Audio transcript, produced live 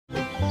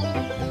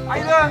How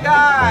you doing,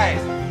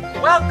 guys?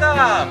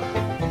 Welcome.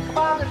 Come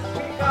on, Mrs.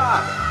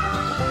 Peacock.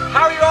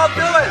 How are you all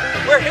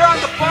doing? We're here on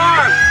the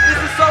farm.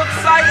 This is so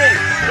exciting.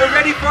 We're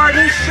ready for our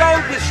new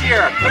show this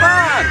year. Come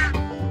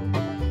on.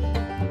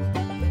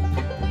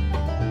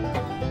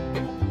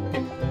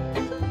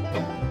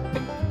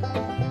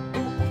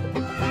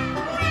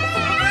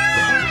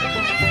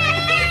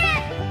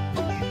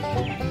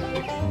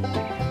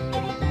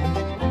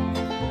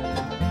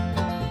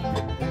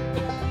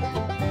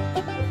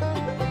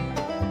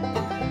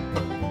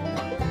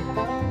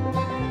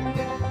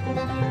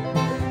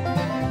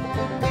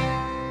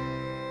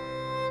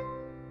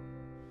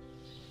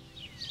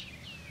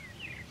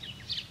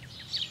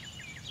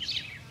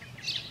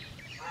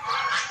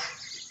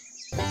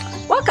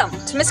 Welcome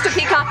to Mr.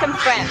 Peacock and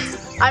Friends.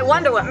 I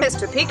wonder what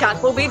Mr.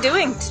 Peacock will be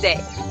doing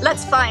today.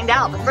 Let's find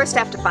out, but first I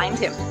have to find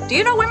him. Do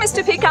you know where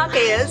Mr. Peacock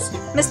is?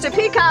 Mr.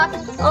 Peacock!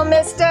 Oh,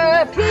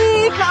 Mr.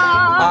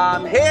 Peacock!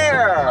 I'm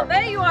here!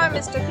 There you are,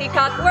 Mr.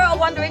 Peacock. We're all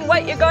wondering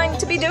what you're going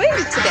to be doing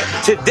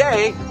today.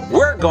 Today,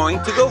 we're going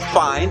to go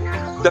find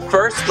the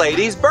First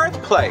Lady's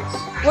birthplace.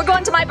 We're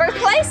going to my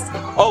birthplace?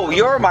 Oh,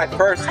 you're my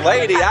First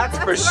Lady, that's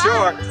for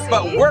sure. Right,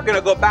 but we're going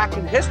to go back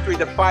in history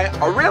to find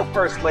a real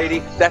First Lady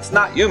that's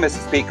not you,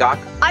 Mrs. Peacock.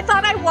 I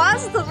thought I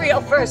was the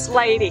real First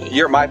Lady.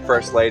 You're my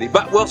First Lady,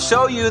 but we'll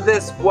show you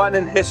this one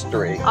in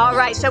history. All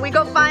right, shall we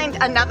go find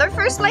another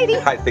First Lady?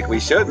 I think we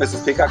should,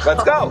 Mrs. Peacock.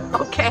 Let's go.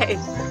 Okay.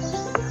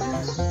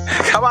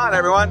 Come on,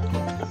 everyone.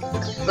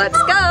 Let's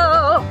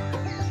go.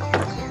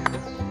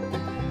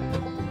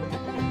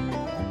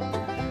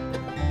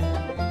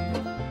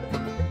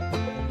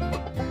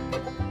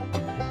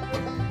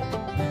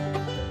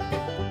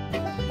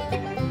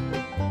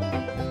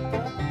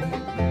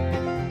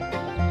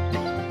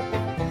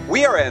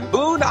 We are in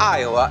Boone,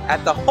 Iowa,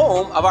 at the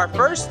home of our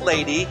First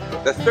Lady,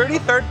 the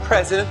 33rd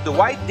President,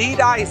 Dwight D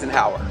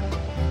Eisenhower.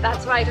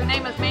 That's right, her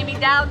name is Mamie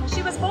Doud, and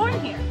she was born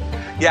here.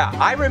 Yeah,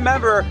 I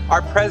remember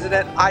our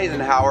President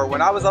Eisenhower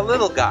when I was a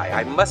little guy.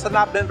 I must have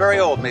not been very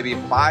old, maybe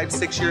 5,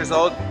 6 years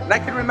old, and I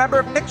can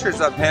remember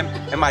pictures of him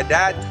and my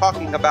dad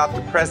talking about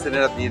the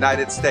President of the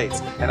United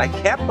States. And I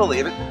can't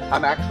believe it,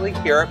 I'm actually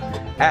here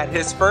at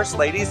his First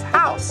Lady's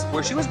house,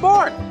 where she was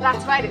born.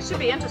 That's right, it should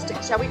be interesting.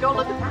 Shall we go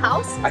look at the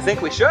house? I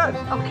think we should.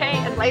 Okay,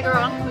 and later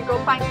on, can we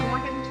go find some more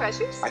hidden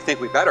treasures? I think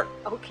we better.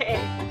 Okay.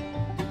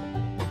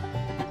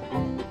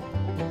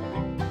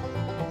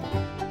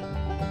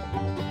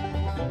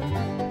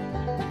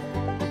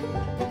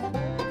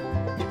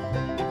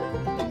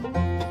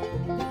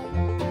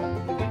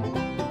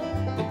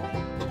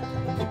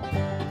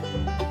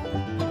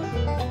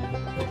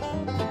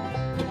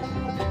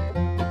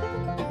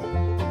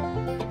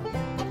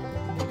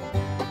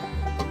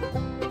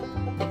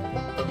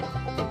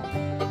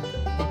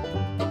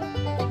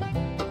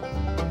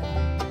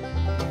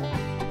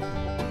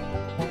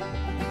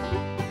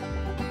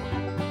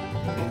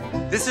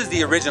 This is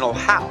the original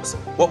house.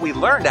 What we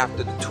learned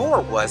after the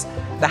tour was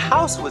the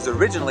house was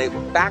originally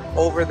back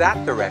over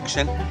that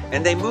direction,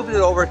 and they moved it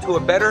over to a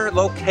better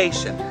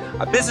location.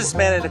 A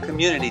businessman in the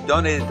community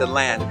donated the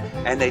land,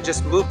 and they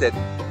just moved it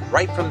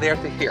right from there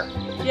to here.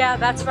 Yeah,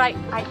 that's right.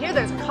 I hear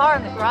there's a car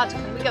in the garage.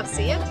 Can we go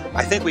see it?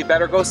 I think we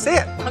better go see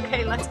it.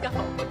 Okay, let's go.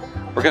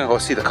 We're gonna go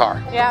see the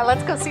car. Yeah,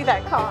 let's go see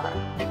that car.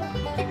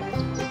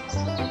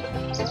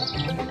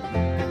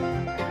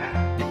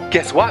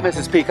 Guess what,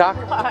 Mrs. Peacock?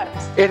 What?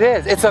 It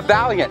is. It's a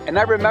Valiant. And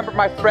I remember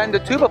my friend, the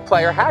tuba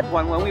player, had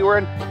one when we were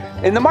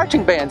in the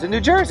marching bands in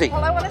New Jersey.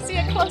 Well, I want to see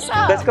it close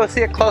up. Let's go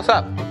see it close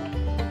up.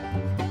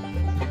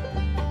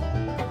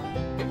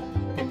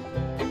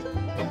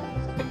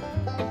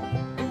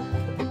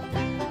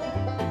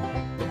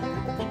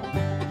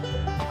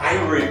 I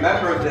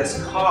remember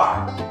this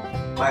car.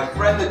 My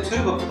friend, the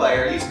tuba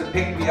player, used to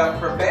pick me up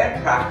for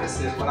band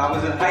practices when I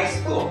was in high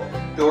school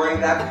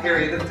during that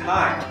period of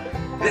time.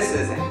 This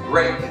is in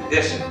great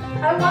condition.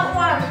 I want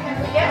one.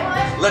 Can we get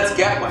one? Let's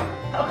get one.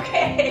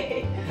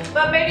 Okay.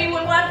 But maybe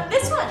we want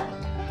this one.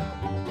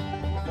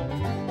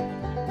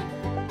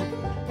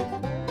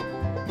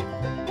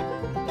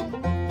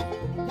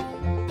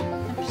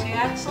 She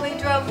actually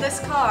drove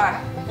this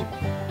car.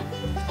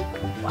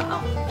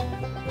 Wow.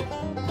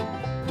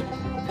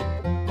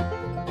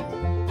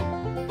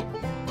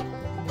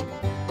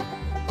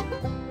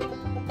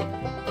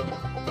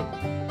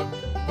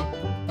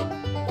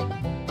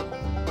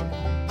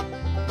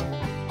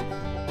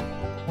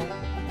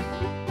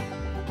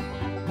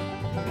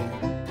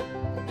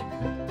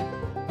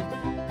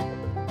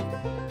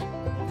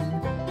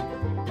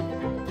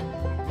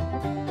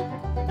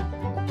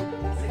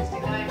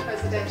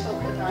 Presidential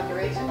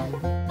inauguration.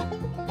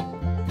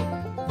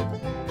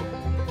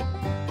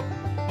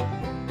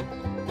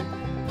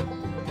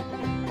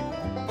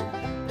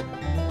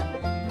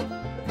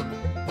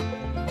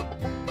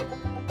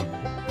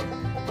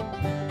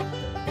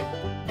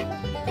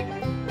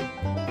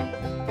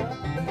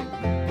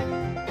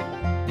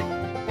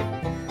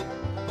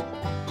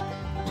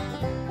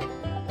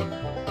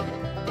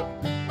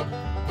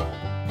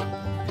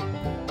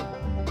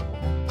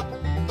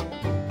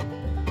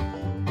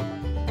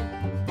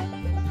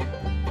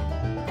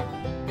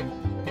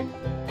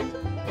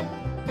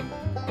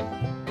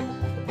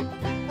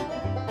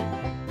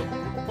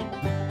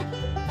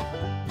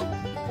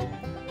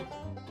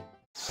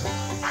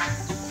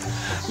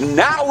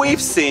 Now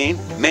we've seen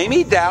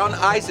Mamie Doud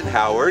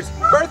Eisenhower's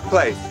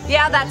birthplace.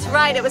 Yeah, that's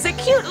right. It was a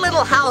cute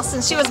little house,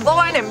 and she was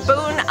born in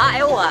Boone,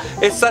 Iowa.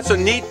 It's such a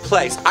neat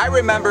place. I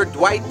remember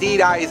Dwight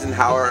D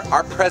Eisenhower,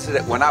 our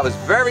president, when I was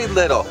very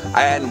little,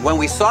 and when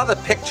we saw the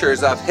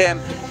pictures of him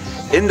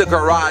in the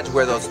garage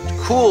where those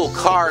cool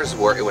cars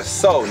were, it was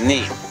so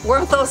neat.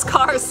 Weren't those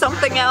cars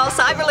something else?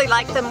 I really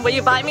like them. Will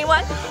you buy me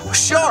one?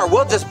 Sure,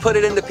 we'll just put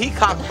it in the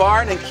Peacock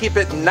barn and keep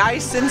it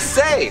nice and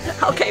safe.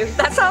 Okay,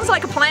 that sounds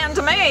like a plan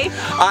to me.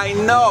 I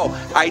know.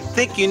 I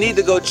think you need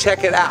to go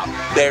check it out.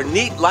 Their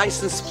neat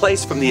license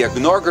plates from the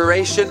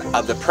inauguration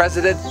of the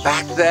president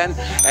back then,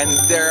 and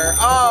they're,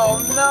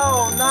 oh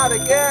no, not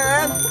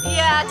again.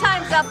 Yeah,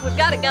 time's up. We've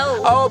got to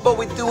go. Oh, but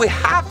do we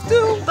have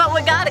to? But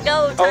we got to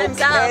go.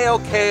 Time's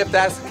up. Okay, if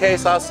that's the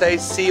case, I'll say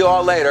see you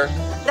all later.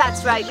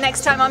 That's right.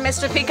 Next time on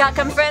Mr. Peacock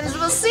and Friends,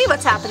 we'll see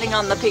what's happening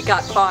on the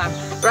Peacock farm.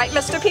 Right,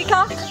 Mr.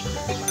 Peacock?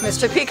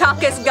 Mr.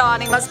 Peacock is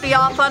gone. He must be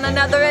off on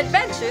another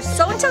adventure.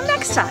 So until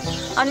next time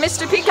on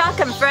Mr. Peacock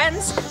and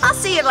Friends, I'll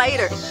see you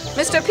later.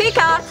 Mr.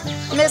 Peacock,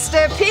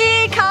 Mr.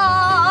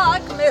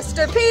 Peacock,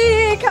 Mr.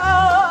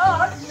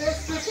 Peacock.